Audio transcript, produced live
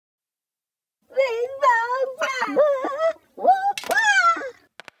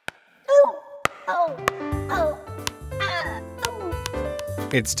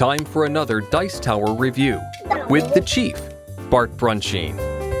It's time for another Dice Tower review with the Chief, Bart Brunsheen.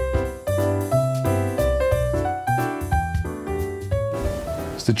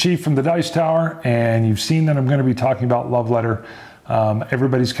 It's the Chief from the Dice Tower, and you've seen that I'm going to be talking about Love Letter.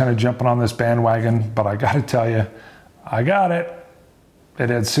 Everybody's kind of jumping on this bandwagon, but I got to tell you, I got it. It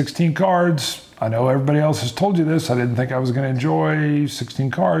had 16 cards. I know everybody else has told you this. I didn't think I was going to enjoy 16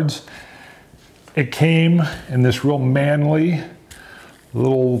 cards. It came in this real manly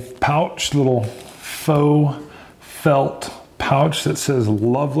little pouch, little faux felt pouch that says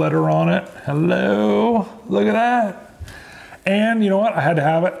Love Letter on it. Hello, look at that. And you know what? I had to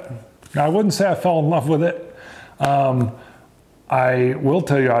have it. Now, I wouldn't say I fell in love with it. I will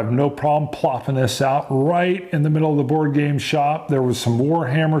tell you, I have no problem plopping this out right in the middle of the board game shop. There was some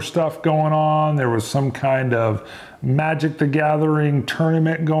Warhammer stuff going on. There was some kind of Magic the Gathering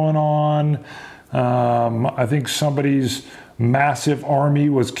tournament going on. I think somebody's massive army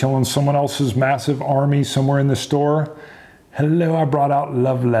was killing someone else's massive army somewhere in the store. Hello, I brought out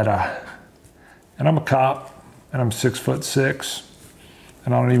Love Letter. And I'm a cop, and I'm 6'6",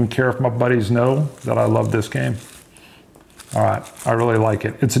 and I don't even care if my buddies know that I love this game. All right, I really like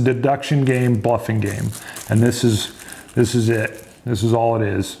it. It's a deduction game, bluffing game, and this is it. This is all it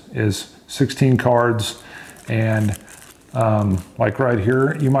is 16 cards, and like right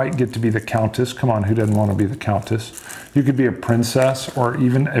here, you might get to be the Countess. Come on, who doesn't want to be the Countess? You could be a princess or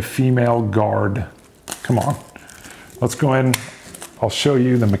even a female guard. Come on, let's go in. I'll show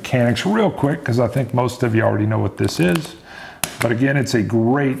you the mechanics real quick because I think most of you already know what this is. But again, it's a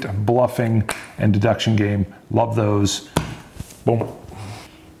great bluffing and deduction game. Love those. Boom.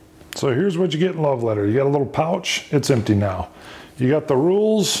 So here's what you get in Love Letter. You got a little pouch. It's empty now. You got the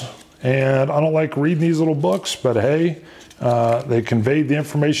rules, and I don't like reading these little books, but hey, they conveyed the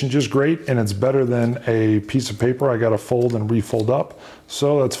information just great, and it's better than a piece of paper I got to fold and refold up.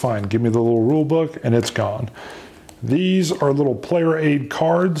 So that's fine. Give me the little rule book, and it's gone. These are little player aid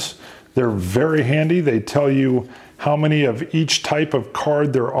cards. They're very handy. They tell you how many of each type of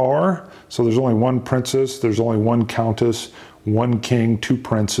card there are. So there's only one princess, there's only one countess, one king, two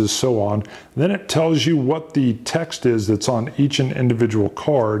princes, so on. Then it tells you what the text is that's on each and individual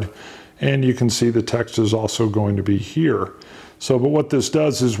card. And you can see the text is also going to be here. So, but what this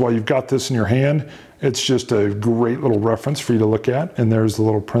does is while you've got this in your hand, it's just a great little reference for you to look at. And there's the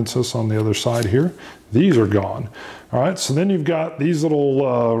little princess on the other side here. These are gone. All right, so then you've got these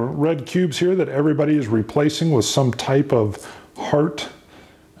little red cubes here that everybody is replacing with some type of heart.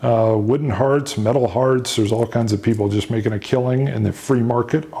 Wooden hearts, metal hearts. There's all kinds of people just making a killing in the free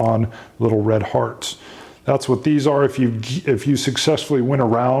market on little red hearts. That's what these are. If you successfully win a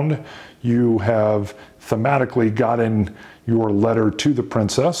round, you have thematically gotten your letter to the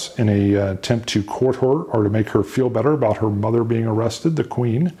princess in a attempt to court her or to make her feel better about her mother being arrested, the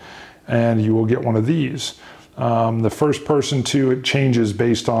queen, and you will get one of these. The first person to it changes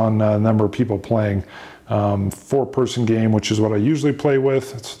based on the number of people playing. Four-person game, which is what I usually play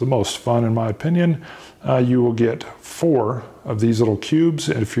with. It's the most fun in my opinion. You will get 4 of these little cubes,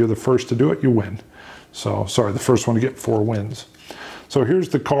 and if you're the first to do it, you win. So, sorry, the first one to get 4 wins. So here's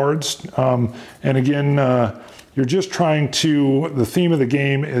the cards, and again, you're just trying to, the theme of the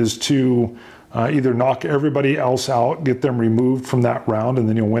game is to either knock everybody else out, get them removed from that round, and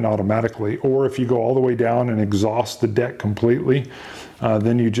then you'll win automatically. Or if you go all the way down and exhaust the deck completely,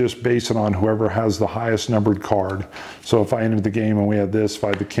 then you just base it on whoever has the highest numbered card. So if I entered the game and we had this, if I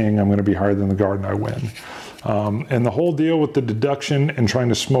had the king, I'm going to be higher than the guard and I win. And the whole deal with the deduction and trying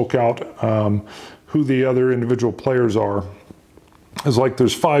to smoke out who the other individual players are is like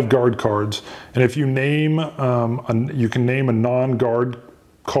there's 5 guard cards. And if you name, you can name a non-guard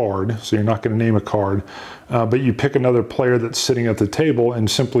card, so you're not going to name a card, but you pick another player that's sitting at the table and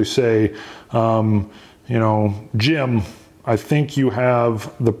simply say, you know, Jim, I think you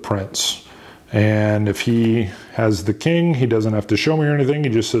have the prince. And if he has the king, he doesn't have to show me or anything. He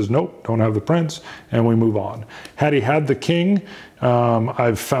just says, nope, don't have the prince, and we move on. Had he had the king,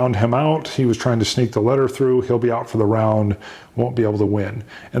 I've found him out. He was trying to sneak the letter through. He'll be out for the round, won't be able to win.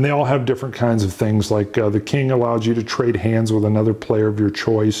 And they all have different kinds of things, like the king allows you to trade hands with another player of your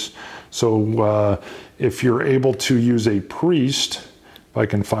choice. So if you're able to use a priest, if I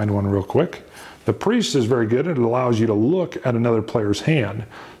can find one real quick, the priest is very good. It allows you to look at another player's hand.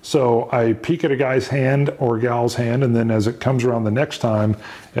 So I peek at a guy's hand or a gal's hand, and then as it comes around the next time,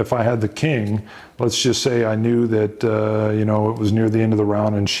 if I had the king, let's just say I knew that, you know, it was near the end of the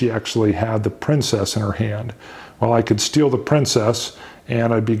round and she actually had the princess in her hand. Well, I could steal the princess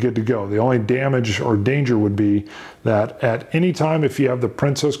and I'd be good to go. The only damage or danger would be that at any time if you have the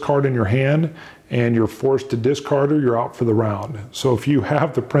princess card in your hand and you're forced to discard her, you're out for the round. So if you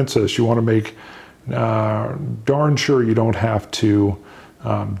have the princess, you want to make darn sure you don't have to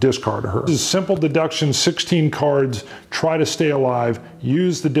discard her. This is simple deduction, 16 cards, try to stay alive,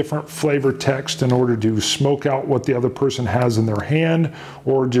 use the different flavor text in order to smoke out what the other person has in their hand,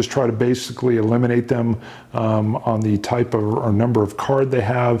 or just try to basically eliminate them on the type of or number of card they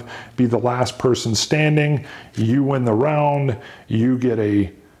have. Be the last person standing, you win the round, you get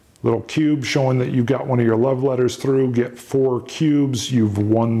a little cube showing that you got one of your love letters through, get 4 cubes, you've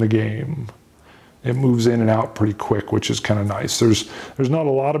won the game. It moves in and out pretty quick, which is kind of nice. There's not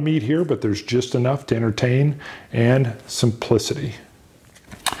a lot of meat here, but there's just enough to entertain and simplicity.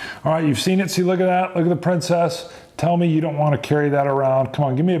 All right, you've seen it. See, look at that. Look at the princess. Tell me you don't want to carry that around. Come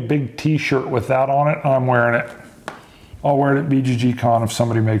on, give me a big t-shirt with that on it. I'm wearing it. I'll wear it at BGG Con if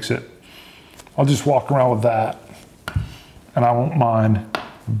somebody makes it. I'll just walk around with that, and I won't mind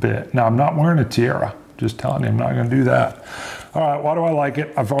a bit. Now, I'm not wearing a tiara. Just telling you, I'm not going to do that. All right, why do I like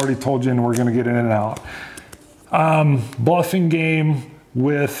it? I've already told you, and we're going to get in and out. Bluffing game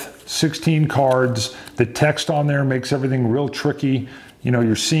with 16 cards. The text on there makes everything real tricky. You know,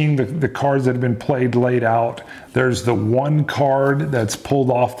 you're seeing the cards that have been played laid out. There's the one card that's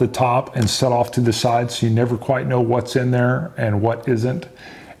pulled off the top and set off to the side, so you never quite know what's in there and what isn't.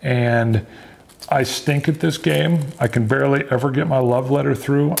 And I stink at this game. I can barely ever get my love letter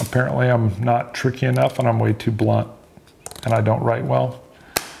through. Apparently I'm not tricky enough and I'm way too blunt and I don't write well,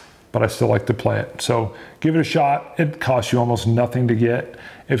 but I still like to play it. So give it a shot. It costs you almost nothing to get.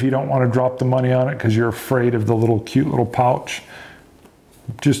 If you don't want to drop the money on it because you're afraid of the little cute little pouch,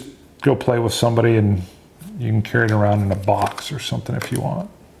 just go play with somebody and you can carry it around in a box or something if you want.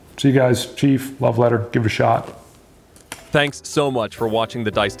 See you guys, Chief, love letter, give it a shot. Thanks so much for watching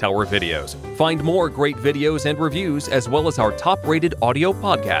the Dice Tower videos. Find more great videos and reviews, as well as our top-rated audio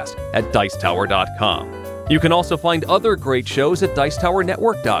podcast at Dicetower.com. You can also find other great shows at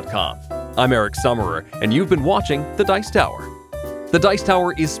Dicetowernetwork.com. I'm Eric Summerer, and you've been watching The Dice Tower. The Dice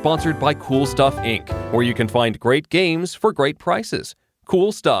Tower is sponsored by Cool Stuff Inc., where you can find great games for great prices.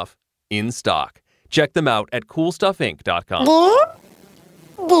 Cool stuff in stock. Check them out at CoolStuffInc.com.